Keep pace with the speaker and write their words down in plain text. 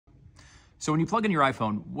So when you plug in your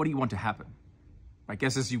iPhone, what do you want to happen? My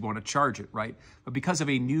guess is you want to charge it, right? But because of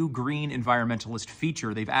a new green environmentalist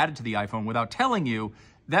feature they've added to the iPhone without telling you,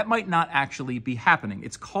 that might not actually be happening.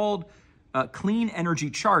 It's called clean energy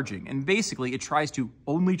charging. And basically it tries to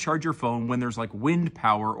only charge your phone when there's like wind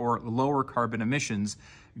power or lower carbon emissions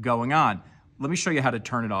going on. Let me show you how to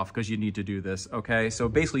turn it off because you need to do this, okay? So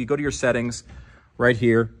basically you go to your settings right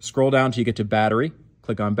here, scroll down till you get to battery.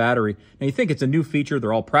 Click on battery. Now you think it's a new feature,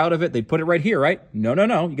 they're all proud of it, they put it right here, right? No.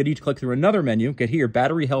 You need to click through another menu, get here,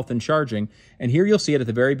 battery health and charging, and here you'll see it at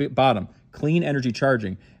the very bottom, clean energy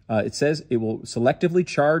charging. It says it will selectively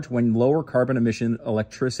charge when lower carbon emission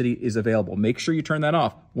electricity is available. Make sure you turn that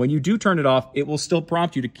off. When you do turn it off, it will still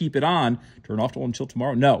prompt you to keep it on. Turn off until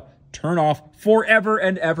tomorrow. No, turn off forever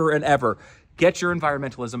and ever and ever. Get your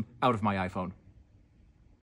environmentalism out of my iPhone.